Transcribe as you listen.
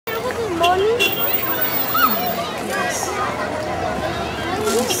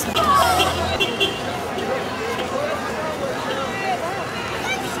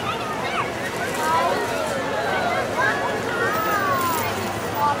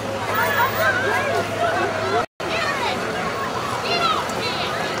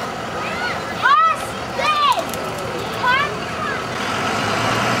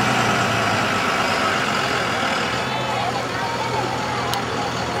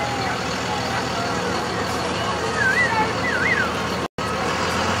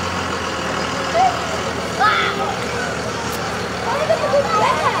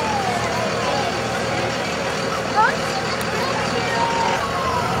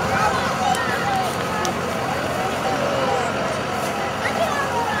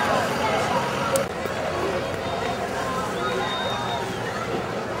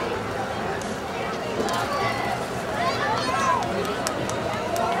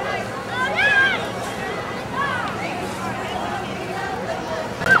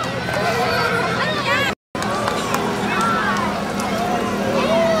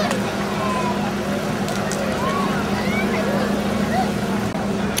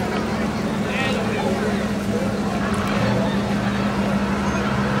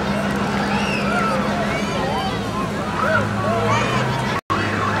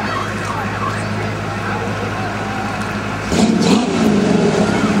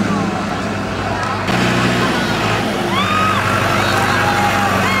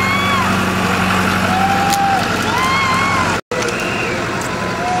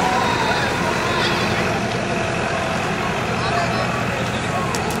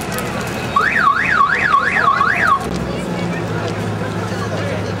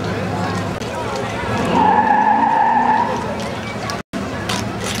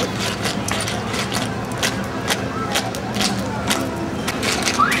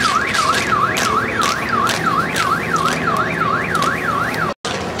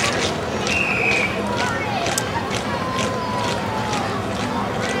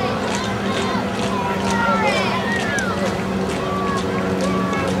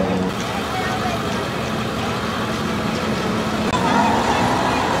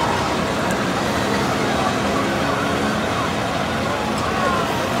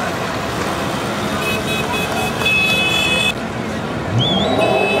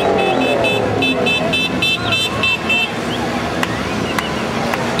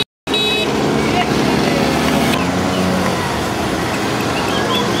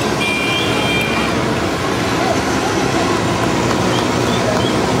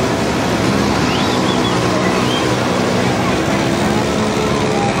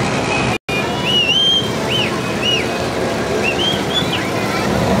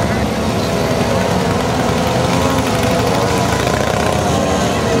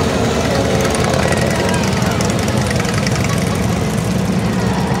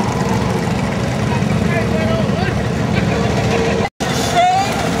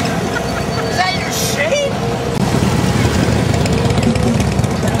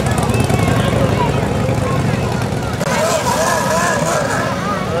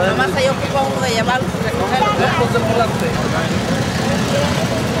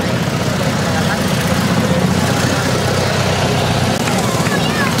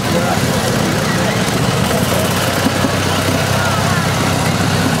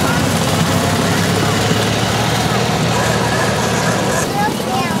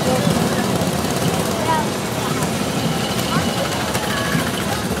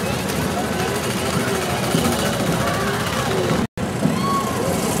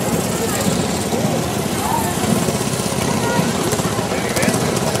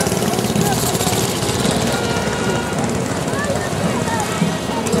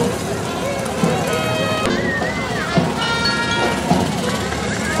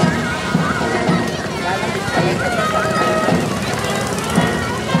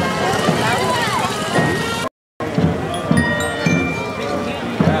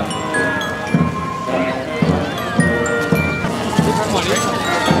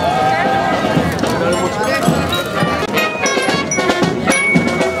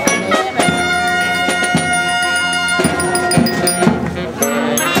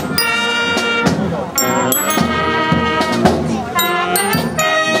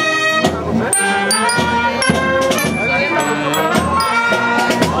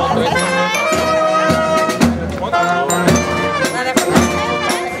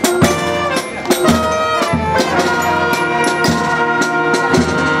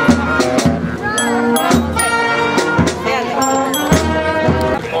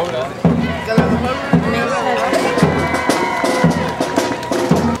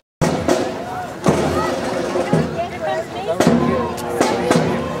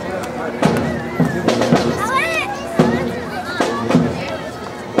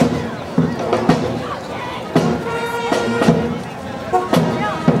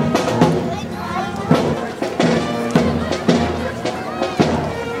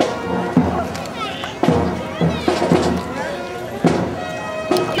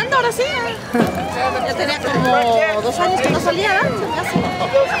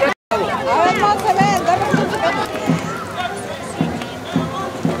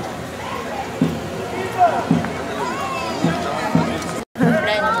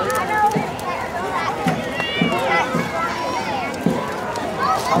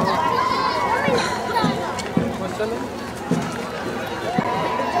I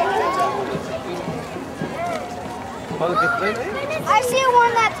see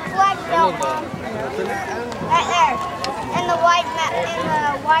one that's black belt, Mom. Right there. And the white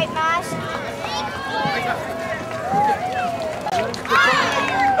mask.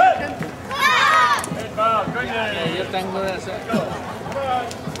 Yo tengo de hacer.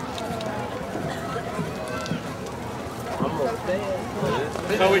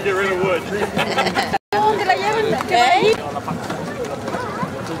 That's how we get rid of wood.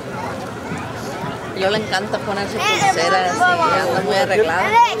 Yo le encanta ponerse pulseras y anda muy arreglada.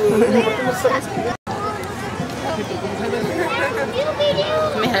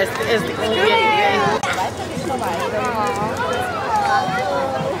 Mira, este como bien.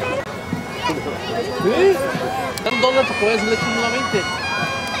 ¿Dan dólares para poder hacerle como una 20?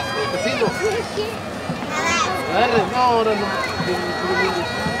 Casino. Agarre, no, ahora no.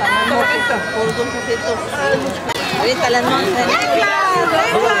 Por dulcecitos. Ahorita las montas.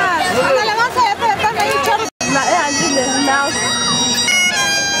 Ándale, vamos a ver, están ahí chorros.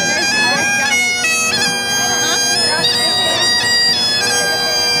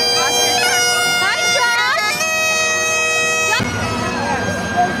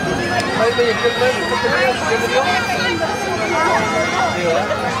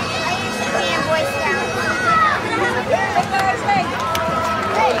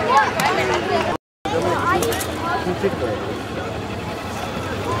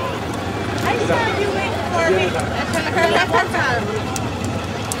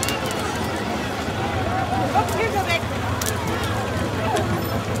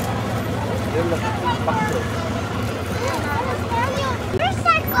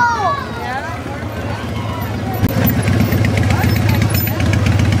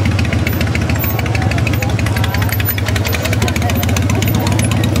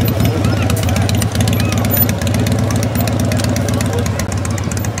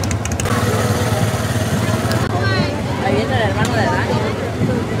 Ahí viene el hermano de Dani.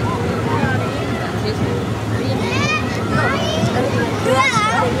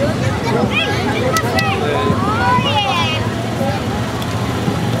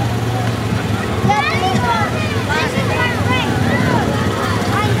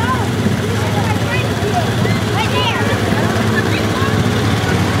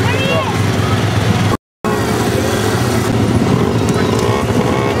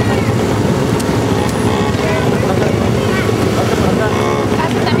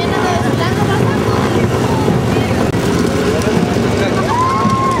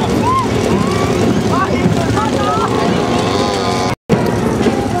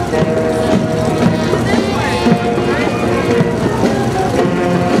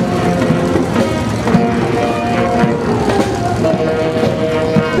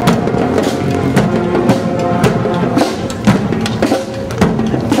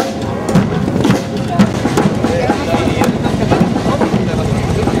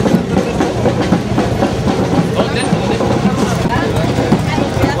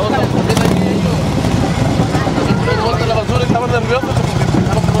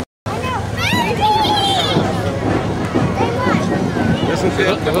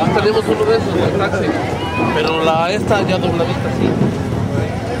 Nosotros tenemos uno de esos, el taxi, pero esta ya dobladita, sí.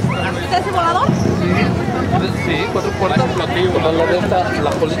 ¿Este es el volador? Sí, 4 puertas, con la de esta,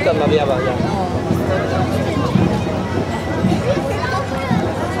 la colita ladeada ya.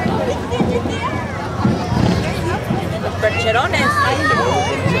 Los percherones.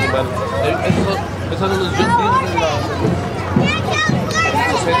 Bueno, esos son los jet skis de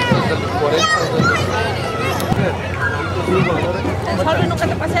los 60, de los 40. ¿En Hollywood nunca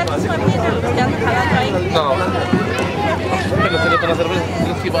te paseaste con Martina? ¿Te andas jalando ahí? No, pero sería para la cerveza,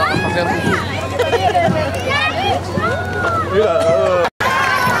 tienes que ir a pasear. Mira,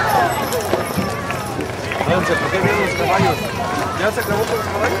 Váyanse, ¿por qué vienen los caballos? ¿Ya se acabó con los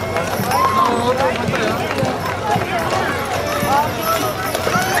caballos? No,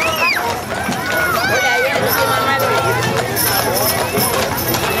 Oye, ahí en el último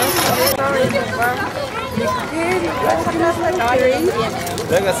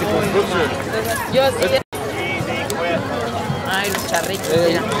Venga, si construction. Yo sí. Ay, los charritos,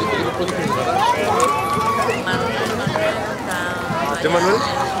 mira. ¿Qué, Manuel?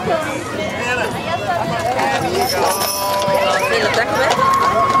 Sí, lo trajo, ¿ves?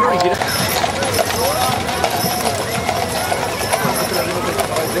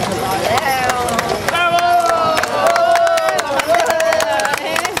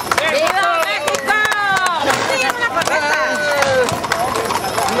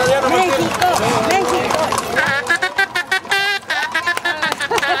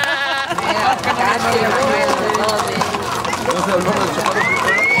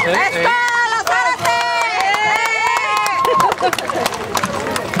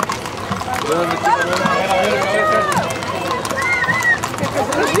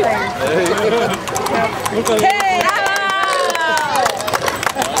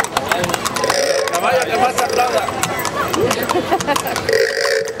 Caballo que más aplauda.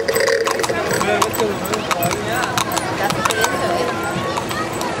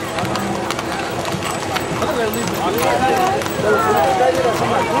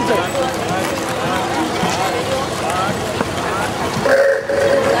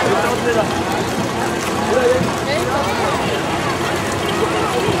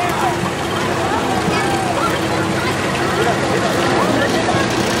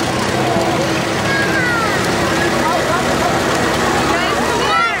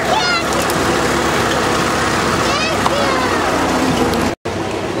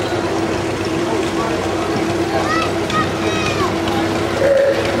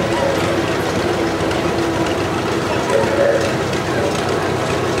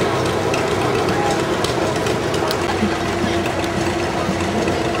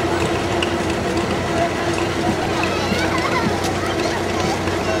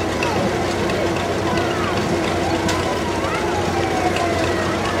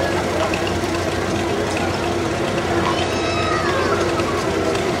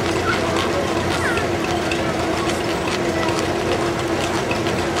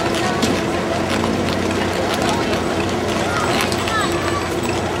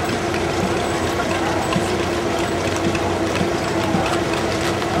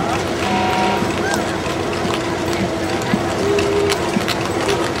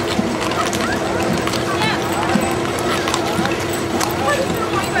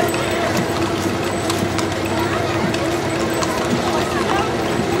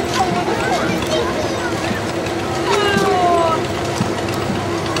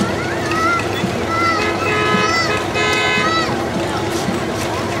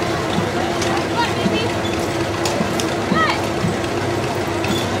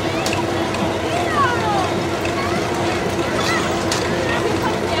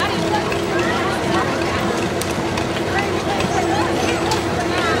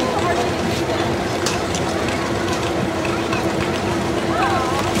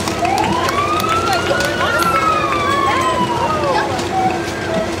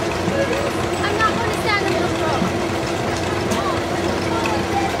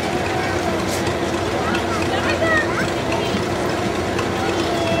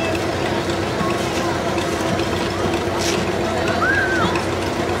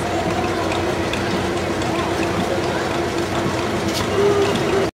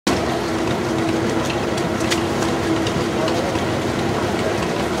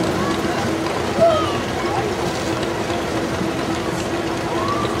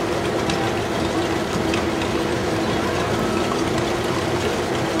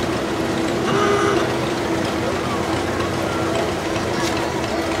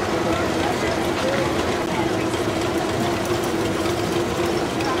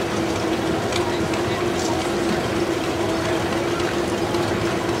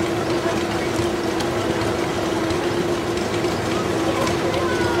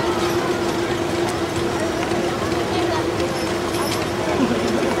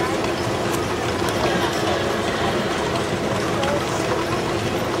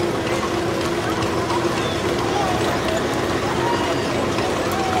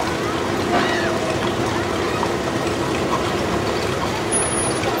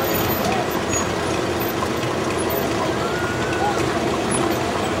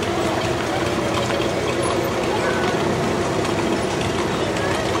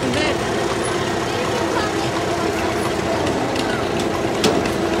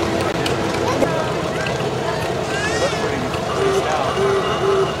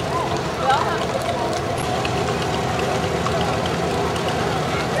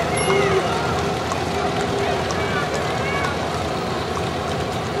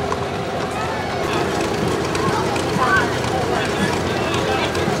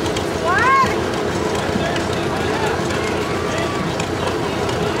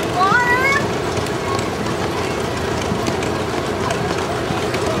 Water.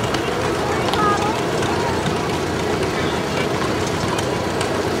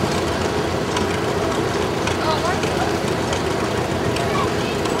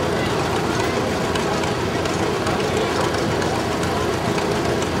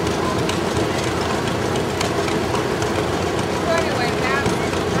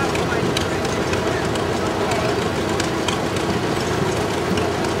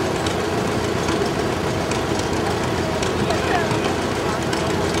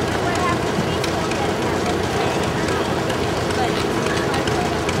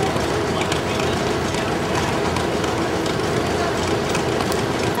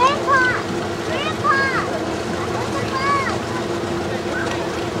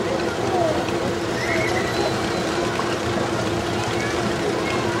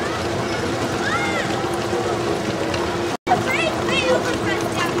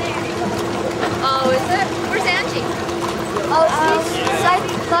 is it? Where's Angie? Oh, I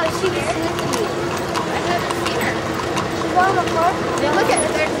thought she was with me. I haven't seen her. She's on the floor. Look at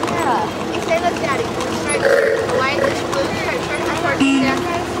her. Yeah. Say, look, Daddy. Striped shirt, white, blue, striped shirt, short, yeah.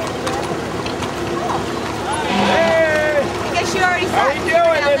 Hey! I guess you already How saw you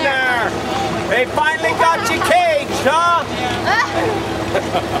doing in there? They finally got you caged, huh?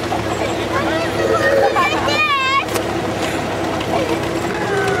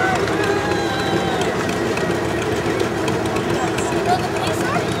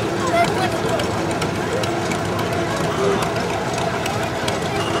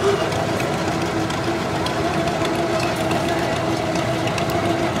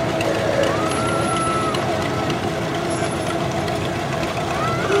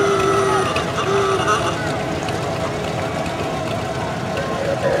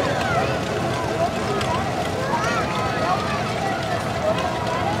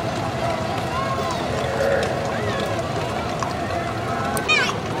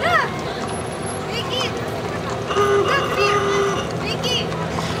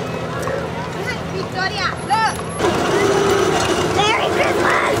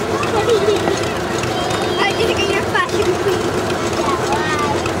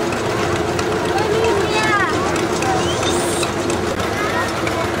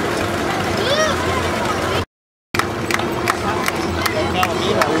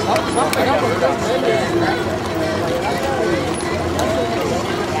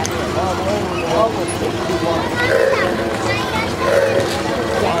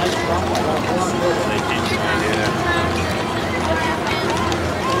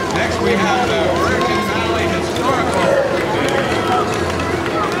 Next we have the Virgin Valley Historical.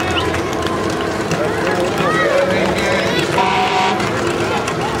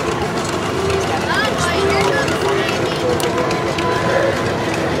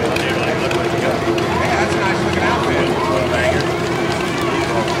 Hey, that's a nice looking outfit.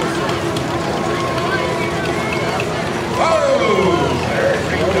 Whoa!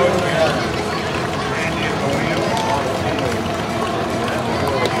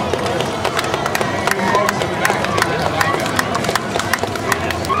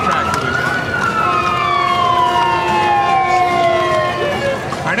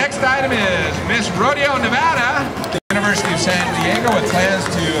 Our next item is Miss Rodeo, Nevada. The University of San Diego with plans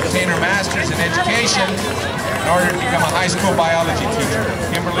to obtain her master's in education in order to become a high school biology teacher.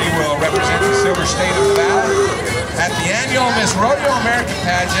 Kimberly will represent the Silver State of Nevada at the annual Miss Rodeo America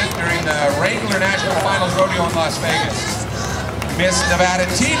pageant during the regular National Finals Rodeo in Las Vegas. Miss Nevada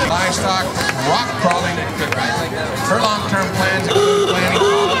Teen, livestock, rock crawling, and cooking. Her long-term plans include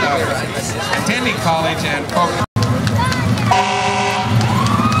attending college and focusing.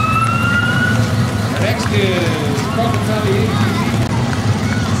 Next is Crocodile Valley.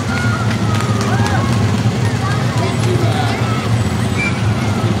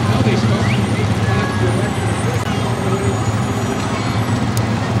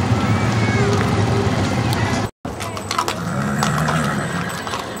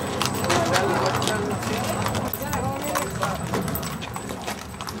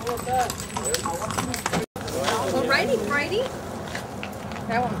 Well, righty.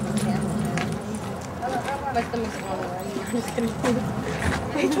 That one's okay. My stomach's falling around. I'm just kidding.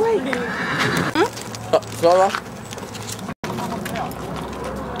 Which way? Soda.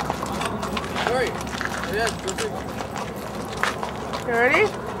 You ready?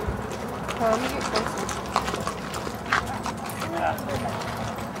 Let me get closer.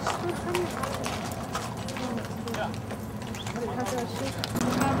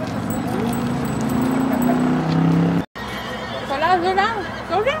 Slow down.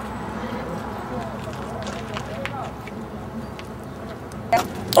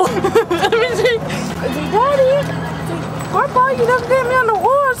 Let me see. Daddy, Grandpa, you done get me on the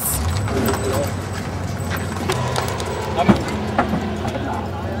horse.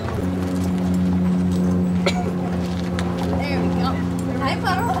 There we go. Hi,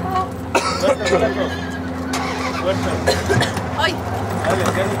 Paro. Ay.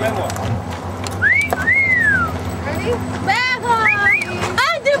 Ready? Back on! I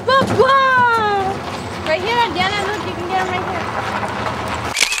did Papa! Right here, Diana, look, you can get him right here.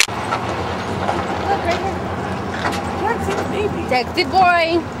 Look, right here. Can't see the baby. Taxi boy!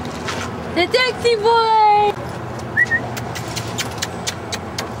 The taxi boy!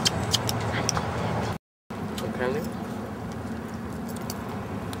 Okay.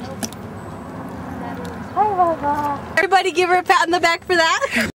 Hi, Baba. Everybody give her a pat on the back for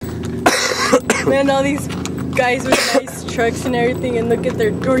that. Man, all these guys with nice trucks and everything and look at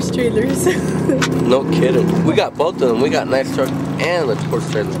their horse trailers. No kidding. We got both of them. We got nice truck and a horse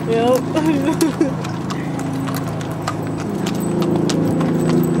trailer. Yep.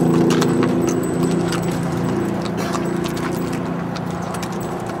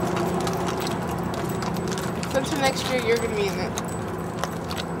 Until next year, you're gonna be in it.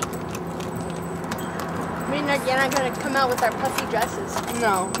 We're not gonna come out with our puffy dresses.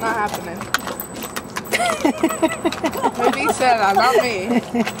 No, not happening. Maybe Sarah, not me.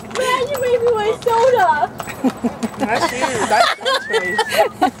 Man, you made me want soda. That's you. That's your choice.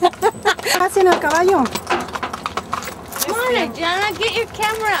 Hacen el caballo. Come on, Jana, get your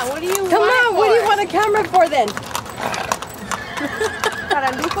camera. What do you want? Come on, what do you want a camera for then?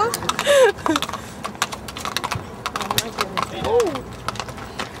 Para lujos?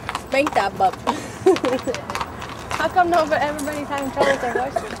 Spank that butt. How come everybody's having trouble with their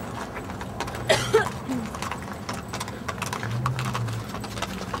voices?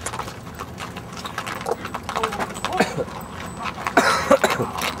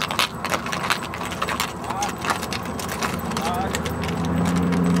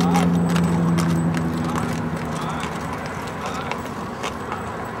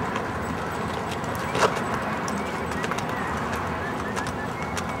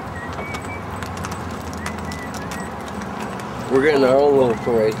 We're getting our own little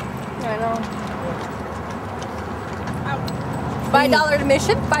parade. I know. $5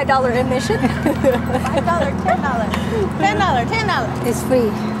 admission? $5 admission? $5, $10. $10. It's free.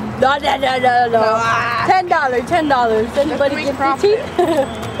 No. $10. Anybody make get profit.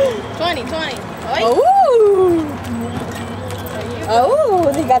 15? 20. Oh,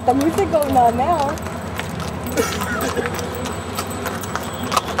 Oh, they got the music going on now.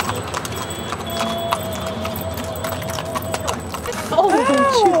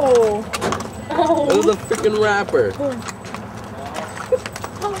 It was a freaking rapper.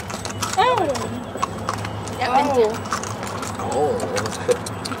 Oh.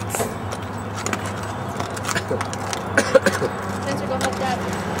 Spencer, go help Dad.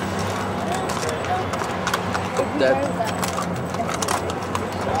 That.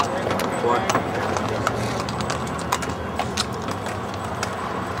 What?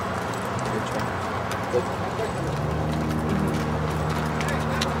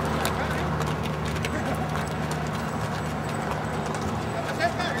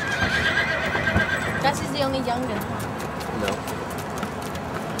 Gus is the only youngest. No.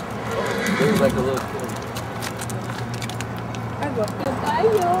 He was like a little kid.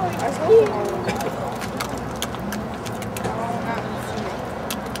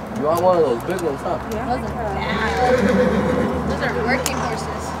 You want one of those big ones, huh? Those are working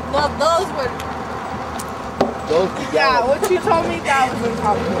horses. Well, those were. Those yeah, what you told me, that was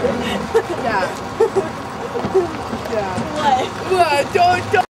impossible. Yeah. Yeah. What? Don't.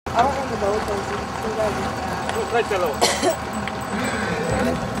 I don't want to go with those.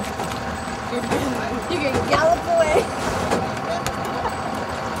 You can gallop away.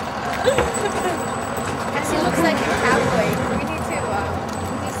 She looks like a cowboy. We need to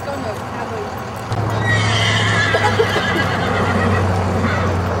go to a cowboy.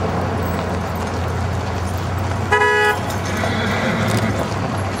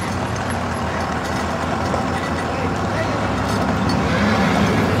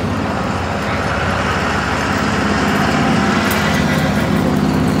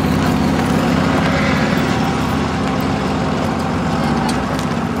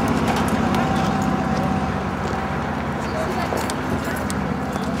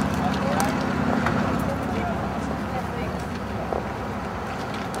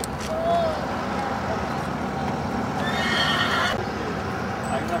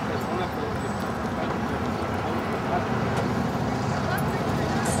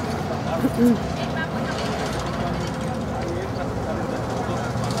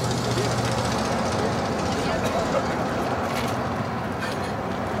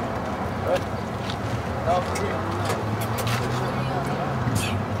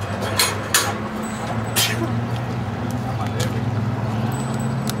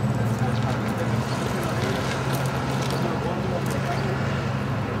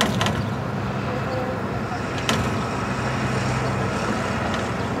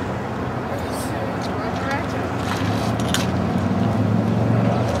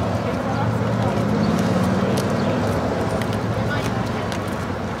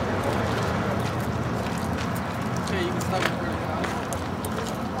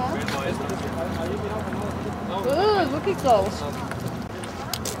 Ooh, look at those.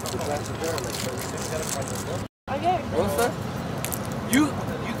 What's that? You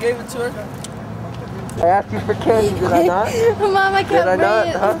gave it to her? I asked you for candy, did I not? Mom, I Did can't I not?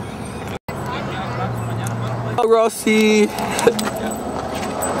 breathe. Huh? Oh, Rossi.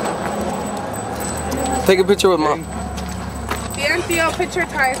 Take a picture with Mom. Theo, picture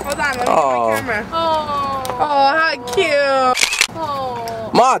time. Hold on, let me Oh. get my camera. Oh. Oh, how cute.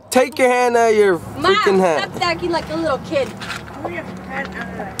 Oh. Ma, take your hand out of your freaking Mom, hand. stop acting like a little kid.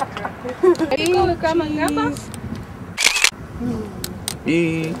 Go with Grandma and Grandpa.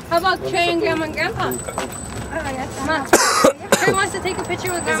 How about Trey and Grandma and Grandpa? Mom, Trey wants to take a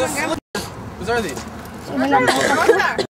picture with Grandma and Grandpa. Whose are these?